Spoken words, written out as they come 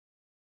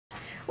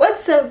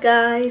What's up,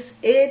 guys?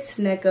 It's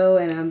Neko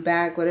and I'm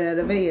back with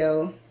another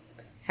video.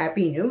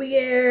 Happy New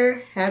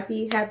Year.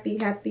 Happy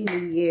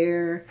New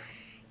Year.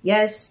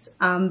 Yes,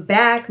 I'm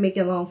back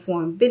making long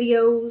form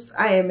videos.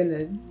 I am in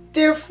a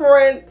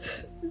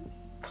different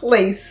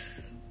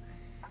place.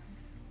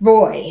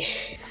 Boy,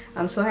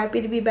 I'm so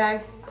happy to be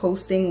back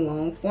posting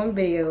long form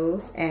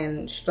videos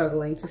and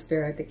struggling to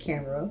stare at the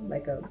camera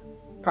like a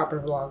proper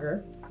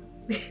vlogger.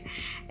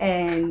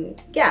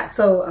 And yeah,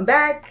 so I'm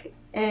back,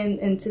 and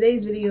in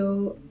today's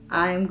video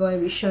I'm going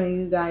to be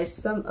showing you guys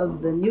some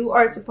of the new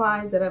art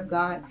supplies that I've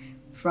got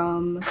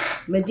from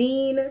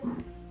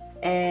Meeden.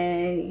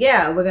 And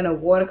yeah, we're gonna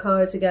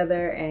watercolor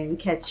together and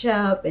catch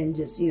up and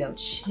just, you know,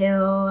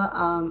 chill.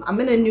 I'm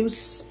in a new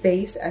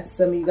space, as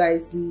some of you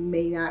guys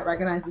may not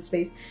recognize the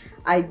space.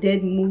 I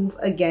did move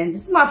again.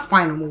 This is my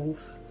final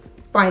move.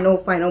 Final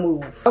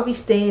move. I'll be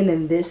staying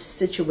in this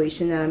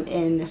situation that I'm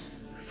in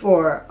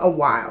for a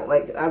while,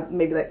 like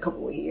maybe like a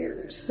couple of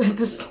years at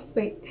this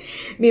point.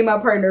 Me and my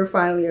partner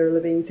finally are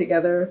living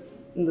together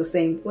in the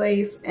same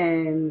place,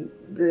 and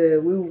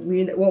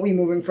we won't be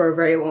moving for a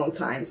very long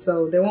time,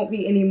 so there won't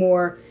be any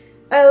more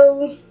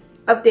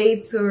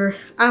updates or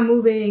I'm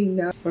moving.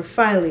 No, we're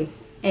finally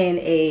in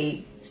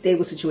a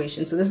stable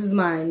situation. So this is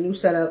my new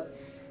setup.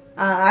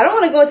 I don't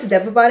want to go into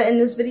depth about it in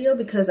this video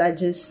because I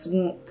just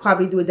won't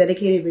probably do a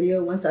dedicated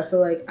video once I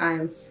feel like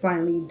I'm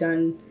finally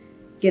done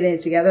getting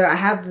it together. I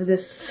have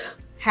this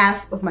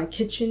half of my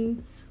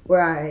kitchen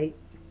where I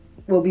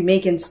will be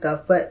making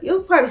stuff, but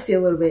you'll probably see a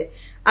little bit.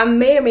 I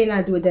may or may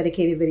not do a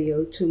dedicated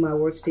video to my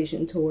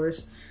workstation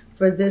tours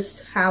for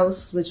this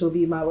house, which will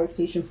be my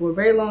workstation for a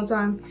very long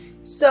time.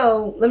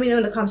 So let me know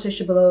in the comment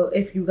section below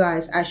if you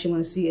guys actually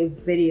want to see a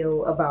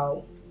video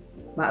about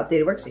my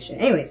updated workstation.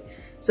 Anyways,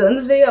 so in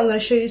this video I'm going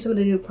to show you some of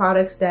the new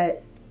products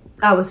that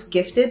I was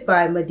gifted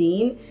by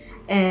Meeden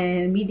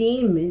and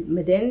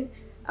Meeden.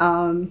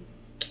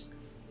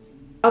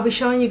 I'll be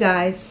showing you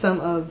guys some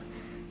of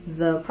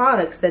the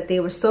products that they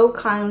were so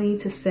kindly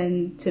to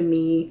send to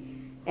me,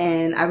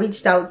 and I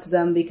reached out to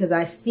them because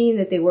I seen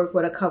that they work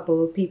with a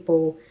couple of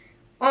people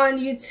on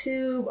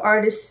YouTube,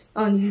 artists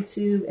on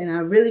YouTube, and I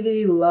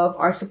really love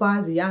art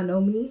supplies. If y'all know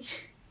me,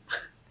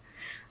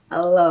 I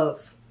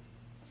love.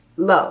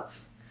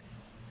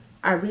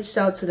 I reached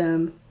out to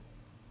them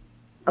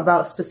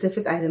about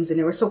specific items and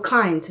they were so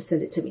kind to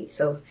send it to me.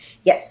 So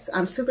yes,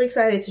 I'm super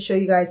excited to show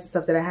you guys the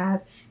stuff that I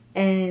have.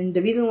 And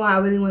the reason why I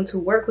really want to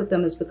work with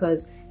them is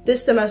because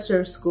this semester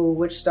of school,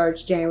 which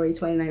starts January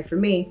 29th for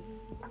me,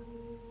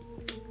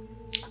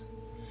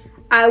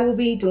 I will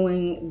be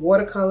doing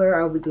watercolor,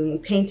 I will be doing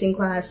painting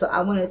class. So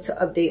I wanted to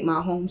update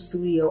my home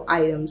studio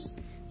items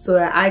so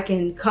that I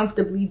can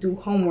comfortably do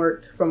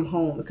homework from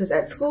home. Because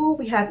at school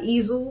we have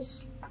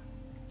easels,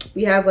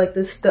 we have like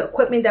the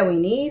equipment that we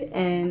need,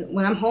 and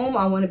when I'm home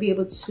I want to be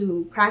able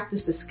to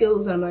practice the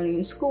skills that I'm learning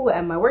in school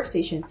at my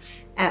workstation,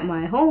 at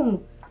my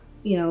home,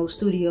 you know,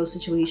 studio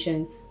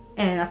situation.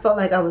 And I felt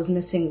like I was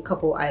missing a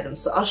couple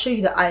items. So I'll show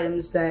you the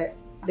items that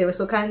they were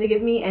so kind to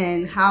give me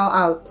and how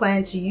I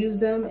plan to use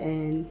them.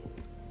 And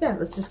yeah,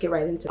 let's just get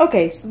right into it.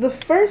 Okay, so the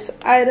first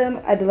item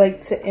I'd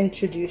like to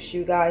introduce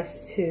you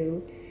guys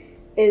to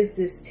is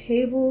this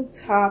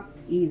tabletop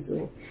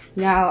easel.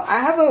 Now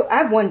I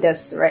have one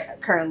desk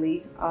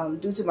currently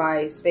due to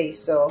my space,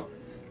 so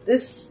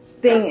this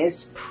thing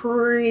is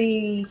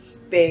pretty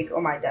big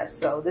on my desk.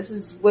 So this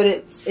is what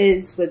it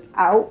is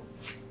without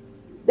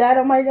that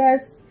on my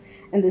desk,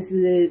 and this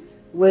is it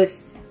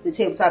with the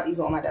tabletop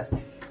easel on my desk.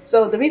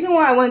 So the reason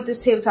why I wanted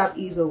this tabletop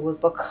easel was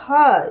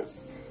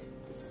because,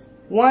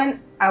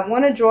 one, I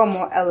want to draw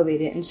more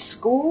elevated. In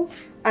school,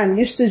 I'm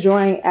used to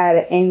drawing at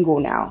an angle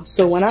now.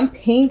 So when I'm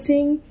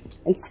painting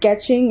and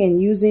sketching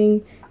and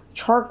using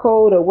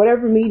charcoal or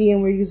whatever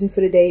medium we're using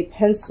for the day,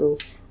 pencil,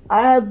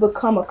 I have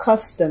become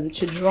accustomed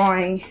to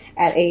drawing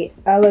at a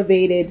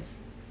elevated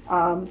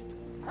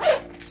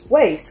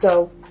way.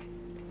 So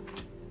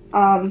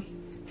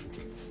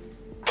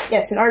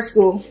yes, in art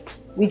school,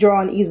 we draw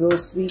on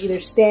easels. We either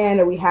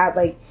stand or we have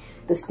like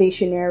the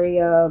stationary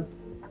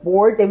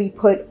board that we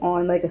put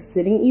on like a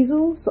sitting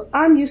easel. So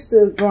I'm used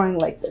to drawing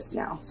like this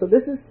now. So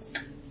this is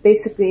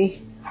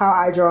basically how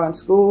I draw in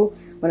school.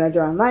 When I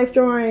draw in life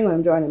drawing, when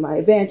I'm drawing in my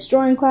advanced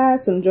drawing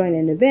class, when I'm drawing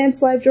in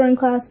advanced life drawing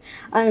class,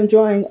 I am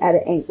drawing at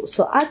an angle.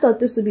 So I thought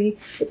this would be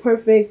the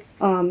perfect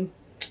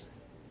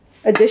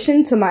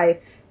addition to my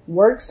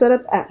work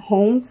setup at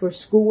home for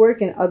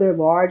schoolwork and other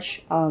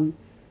large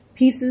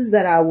pieces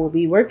that I will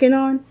be working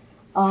on.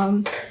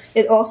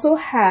 It also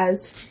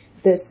has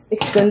this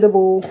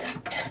extendable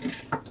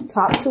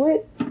top to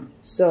it,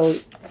 so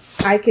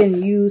I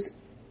can use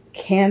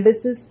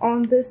canvases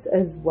on this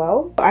as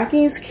well.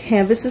 Because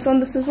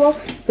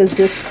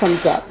this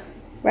comes up,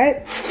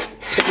 right?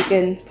 So you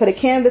can put a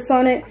canvas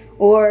on it,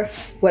 or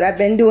what I've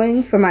been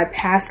doing for my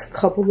past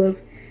couple of,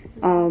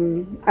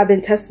 I've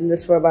been testing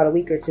this for about a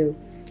week or two.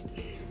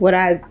 What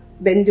I've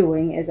been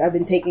doing is I've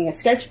been taking a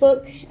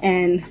sketchbook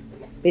and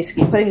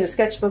basically putting the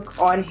sketchbook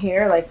on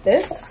here like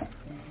this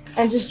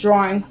and just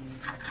drawing.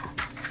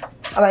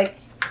 I like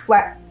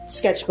flat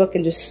sketchbook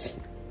and just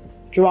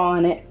draw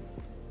on it.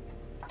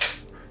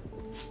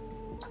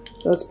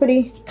 So it's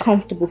pretty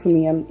comfortable for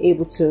me. I'm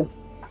able to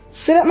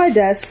sit at my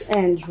desk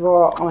and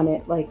draw on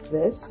it like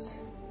this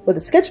with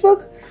a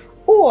sketchbook,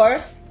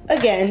 or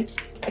again,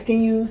 I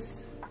can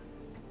use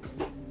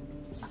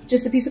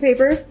just a piece of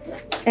paper.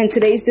 And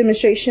today's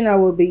demonstration, I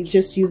will be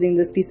just using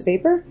this piece of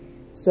paper.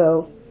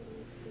 So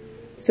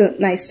it's a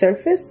nice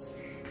surface.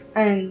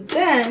 And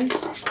then,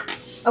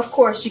 of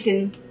course, you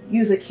can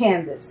use a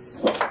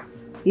canvas.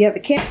 You have a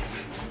canvas.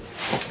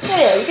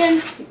 Yeah, you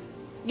can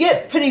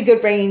get pretty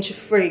good range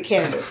for your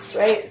canvas,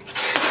 right?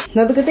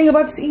 Another good thing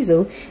about this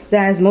easel is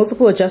that it has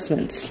multiple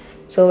adjustments.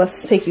 So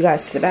let's take you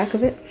guys to the back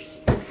of it.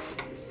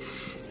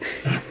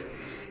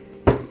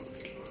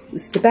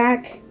 This is the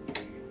back.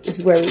 This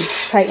is where we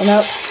tighten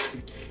up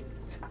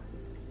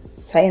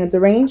the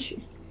range.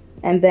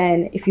 And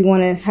then if you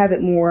want to have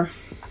it more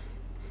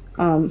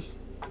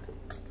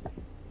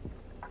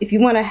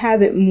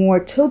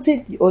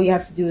tilted, all you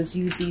have to do is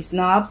use these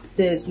knobs.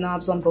 There's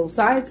knobs on both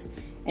sides,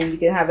 and you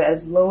can have it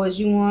as low as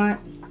you want,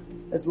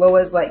 as low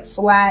as like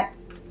flat,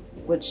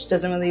 which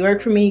doesn't really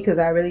work for me because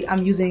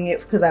I'm using it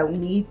because I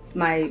need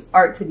my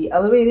art to be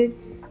elevated.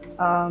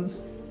 Yeah,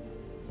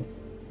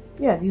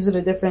 these are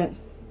the different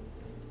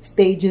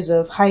stages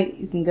of height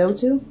you can go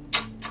to.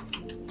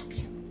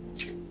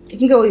 You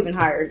can go even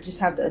higher, just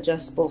have to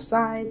adjust both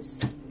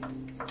sides.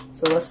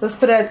 So let's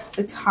put it at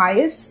its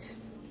highest,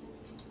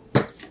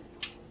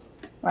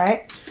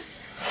 right?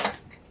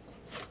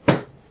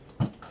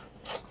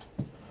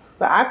 But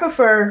I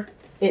prefer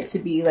it to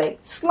be like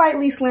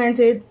slightly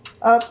slanted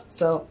up,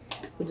 so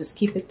we'll just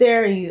keep it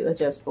there and you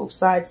adjust both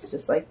sides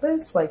just like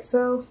this, like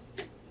so.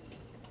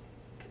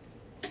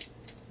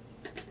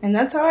 And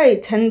that's how I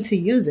tend to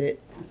use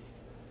it.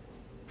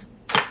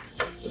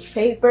 With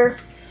paper,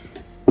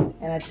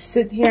 and I just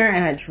sit here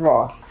and I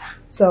draw.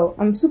 So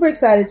I'm super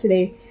excited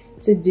today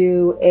to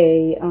do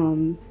a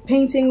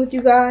painting with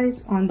you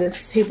guys on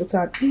this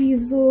tabletop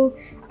easel.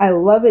 I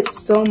love it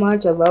so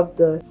much. I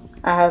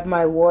have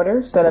my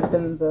water set up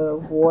in the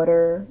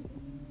water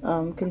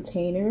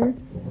container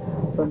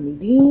from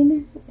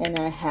Meeden, and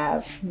I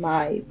have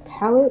my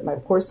palette, my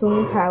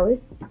porcelain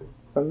palette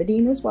from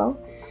Meeden as well,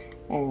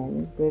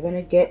 and we're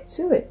gonna get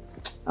to it.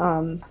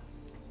 A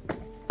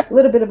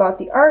little bit about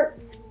the art.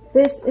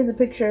 This is a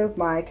picture of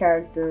my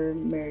character,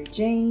 Mary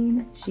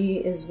Jane. She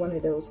is one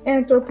of those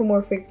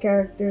anthropomorphic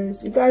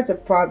characters. You guys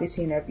have probably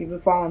seen her. If you've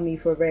been following me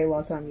for a very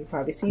long time, you've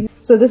probably seen her.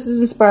 So this is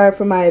inspired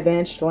from my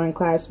advanced drawing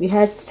class. We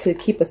had to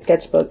keep a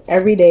sketchbook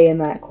every day in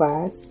that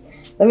class.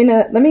 Let me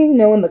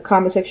know in the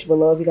comment section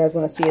below if you guys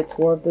want to see a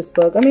tour of this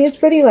book. I mean, it's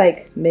pretty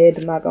like mid,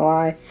 I'm not gonna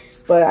lie.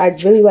 But I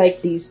really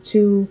like these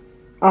two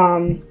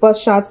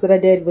bust shots that I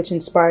did, which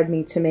inspired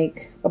me to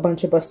make a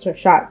bunch of bust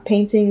shot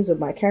paintings of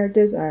my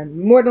characters. I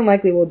more than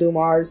likely will do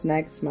Mars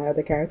next, my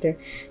other character,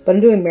 but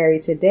I'm doing Mary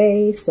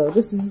today, so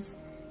this is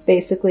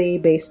basically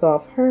based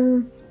off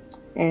her,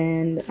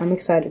 and I'm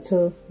excited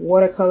to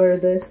watercolor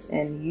this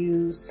and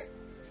use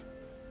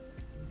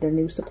the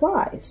new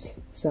supplies.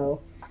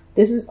 So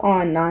this is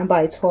on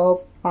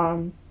 9x12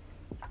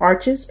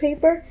 arches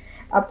paper.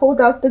 I pulled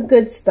out the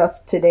good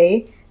stuff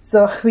today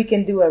so we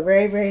can do a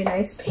very, very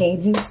nice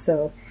painting.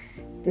 So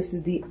this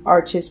is the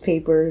arches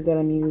paper that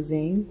I'm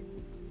using.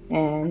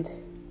 And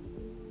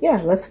yeah,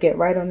 let's get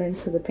right on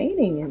into the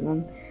painting,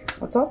 and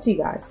I'll talk to you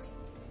guys.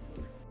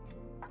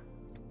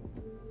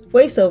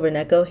 Voiceover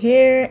Neko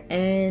here,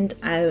 and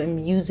I am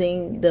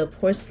using the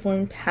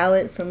porcelain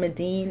palette from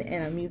Meeden,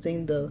 and I'm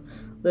using the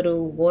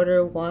little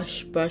water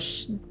wash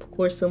brush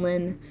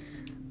porcelain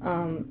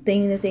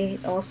thing that they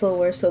also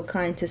were so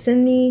kind to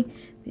send me.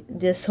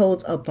 This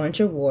holds a bunch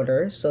of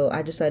water, so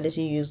I decided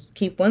to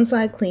keep one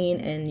side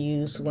clean and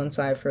use one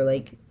side for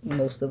like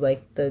most of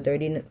like the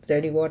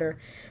dirty water.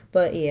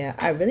 But yeah,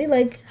 I really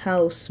like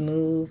how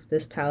smooth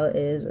this palette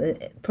is.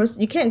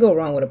 You can't go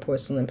wrong with a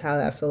porcelain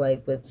palette. I feel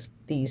like with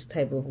these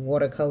type of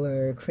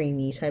watercolor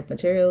creamy type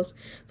materials,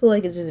 I feel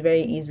like it's just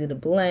very easy to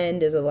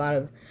blend. There's a lot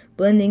of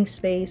blending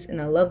space,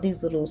 and I love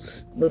these little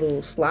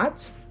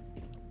slots,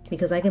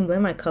 because I can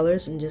blend my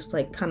colors and just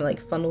like kind of like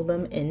funnel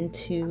them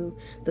into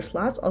the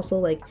slots. Also,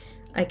 like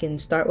I can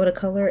start with a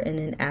color and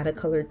then add a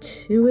color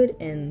to it.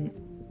 And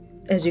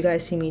as you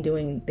guys see me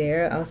doing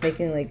there, I was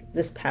making like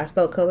this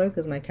pastel color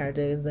because my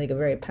character is like a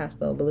very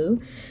pastel blue.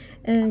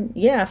 And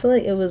yeah, I feel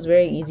like it was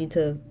very easy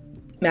to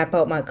map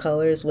out my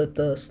colors with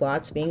the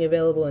slots being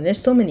available. And there's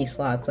so many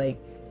slots.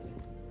 Like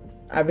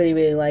I really,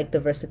 really like the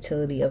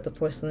versatility of the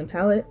porcelain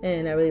palette,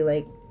 and I really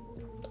like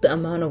the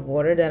amount of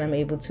water that I'm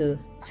able to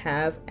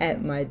have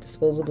at my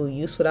disposable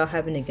use without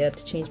having to get up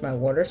to change my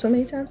water so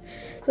many times.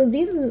 So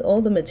these are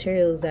all the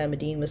materials that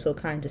Meeden was so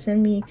kind to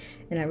send me,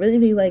 and I really,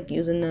 really like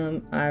using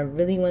them. I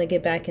really want to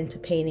get back into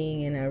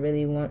painting, and I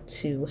really want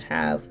to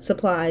have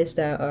supplies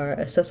that are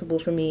accessible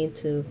for me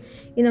to,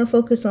 you know,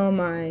 focus on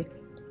my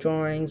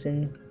drawings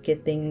and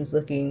get things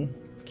looking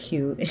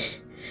cute.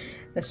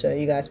 Let's show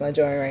you guys my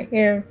drawing right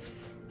here.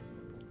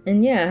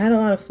 And yeah, I had a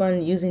lot of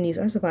fun using these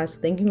art supplies.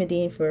 So thank you,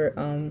 Meeden, for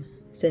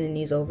sending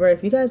these over.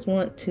 If you guys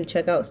want to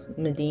check out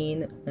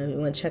Meeden and you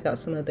want to check out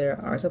some of their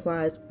art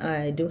supplies,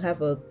 I do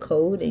have a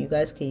code that you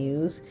guys can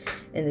use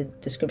in the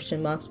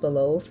description box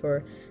below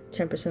for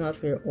 10%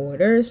 off your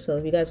order. So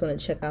if you guys want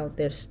to check out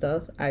their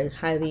stuff, I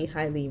highly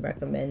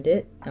recommend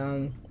it.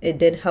 It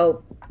did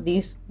help,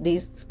 these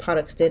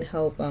products did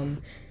help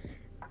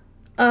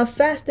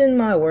fasten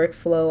my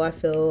workflow. I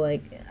feel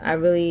like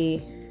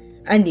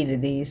I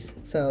needed these.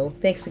 So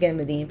thanks again,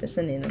 Meeden, for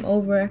sending them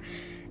over.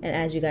 And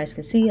as you guys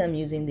can see, I'm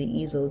using the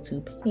easel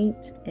to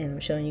paint, and I'm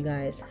showing you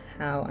guys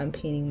how I'm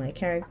painting my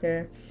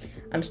character.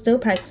 I'm still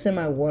practicing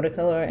my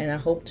watercolor, and I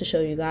hope to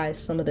show you guys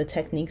some of the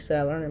techniques that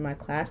I learned in my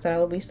class that I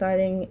will be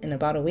starting in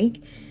about a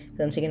week, because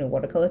I'm taking a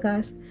watercolor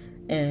class.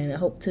 And I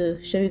hope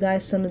to show you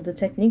guys some of the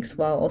techniques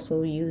while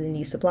also using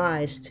these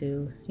supplies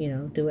to, you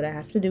know, do what I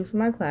have to do for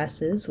my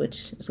classes,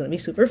 which is going to be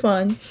super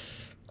fun.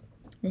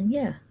 And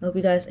yeah, I hope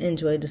you guys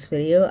enjoyed this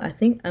video. I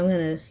think I'm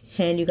going to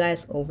hand you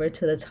guys over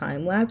to the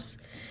time lapse.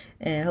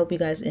 And I hope you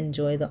guys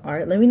enjoy the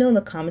art. Let me know in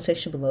the comment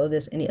section below if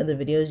there's any other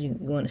videos you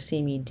want to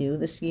see me do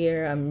this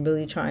year. I'm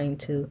really trying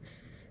to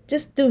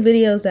just do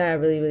videos that I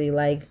really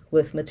like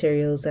with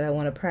materials that I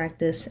want to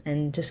practice,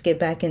 and just get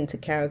back into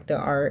character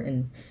art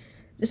and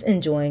just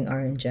enjoying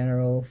art in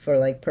general for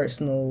like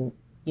personal,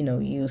 you know,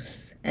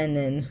 use. And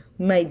then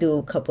we might do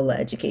a couple of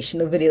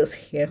educational videos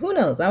here. Who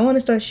knows? I want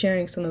to start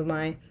sharing some of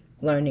my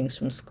learnings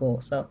from school.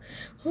 So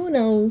who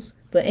knows?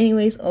 But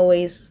anyways,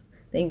 always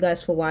thank you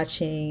guys for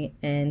watching,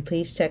 and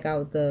please check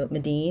out the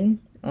Meeden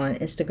on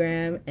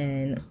Instagram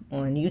and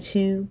on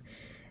YouTube,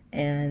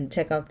 and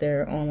check out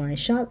their online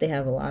shop. They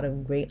have a lot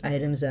of great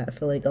items that I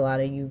feel like a lot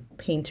of you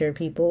painter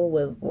people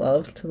would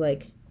love to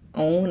like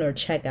own or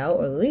check out,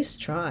 or at least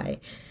try.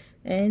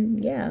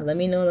 And yeah, let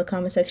me know in the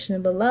comment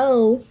section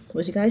below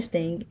what you guys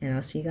think, and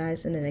I'll see you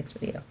guys in the next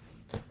video.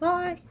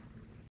 Bye!